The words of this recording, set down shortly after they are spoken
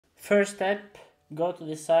First step, go to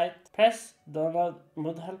the site, press download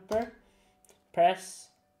Modhelper, press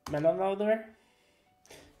Melonloader.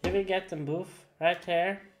 You will get them both right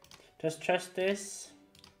here. Just trust this,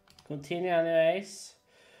 continue anyways,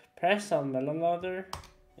 press on Melonloader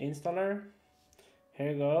installer.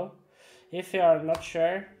 Here you go. If you are not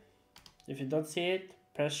sure, if you don't see it,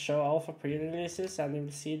 press show alpha pre-releases and you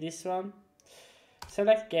will see this one.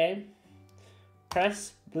 Select game,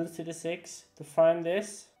 press Bloons 6 to find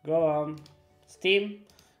this. Go on Steam,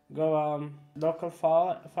 go on local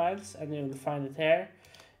files and you will find it here.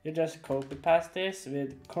 You just copy paste this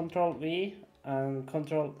with Ctrl V and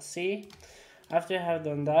Ctrl C. After you have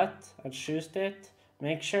done that and choose it,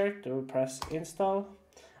 make sure to press install.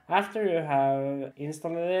 After you have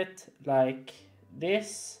installed it like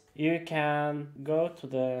this, you can go to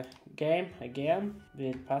the game again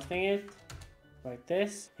with pasting it like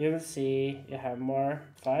this. You will see you have more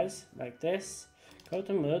files like this. Go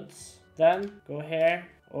to mods, then go here,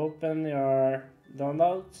 open your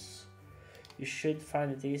downloads. You should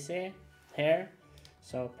find it easy here.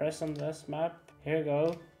 So press on this map, here you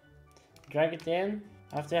go, drag it in.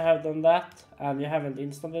 After you have done that and you haven't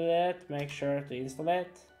installed it yet, make sure to install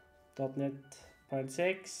it.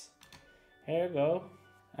 .NET.6, here you go,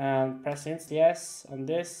 and press install yes. On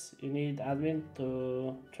this you need admin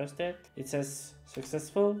to trust it. It says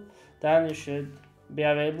successful. Then you should be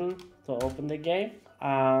able to open the game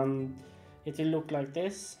and it will look like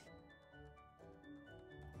this.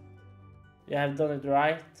 You have done it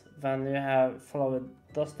right when you have followed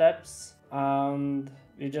those steps, and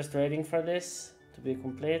we're just waiting for this to be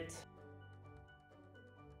complete.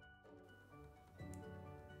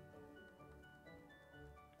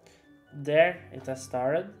 There, it has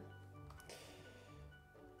started.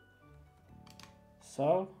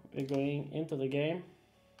 So we're going into the game.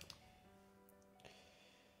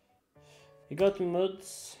 You go to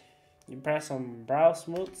mods, you press on browse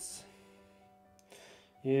mods,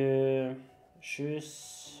 you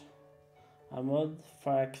choose a mod,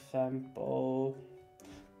 for example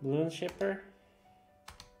Bloons shipper,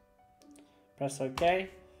 press OK,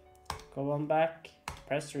 go on back,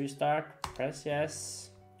 press restart, press yes.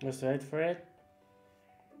 Just wait for it.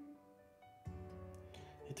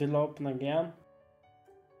 It will open again.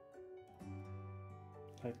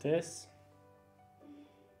 Like this.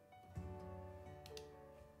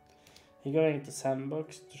 You're going to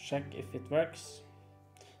sandbox to check if it works.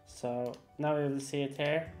 So now we will see it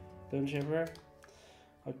here. Bloons shipper.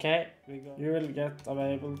 Okay, you will get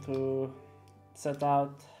available to set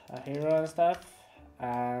out a hero and stuff.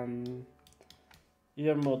 And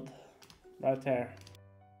your mod right here.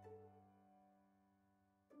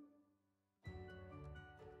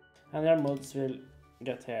 And your mods will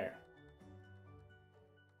get here.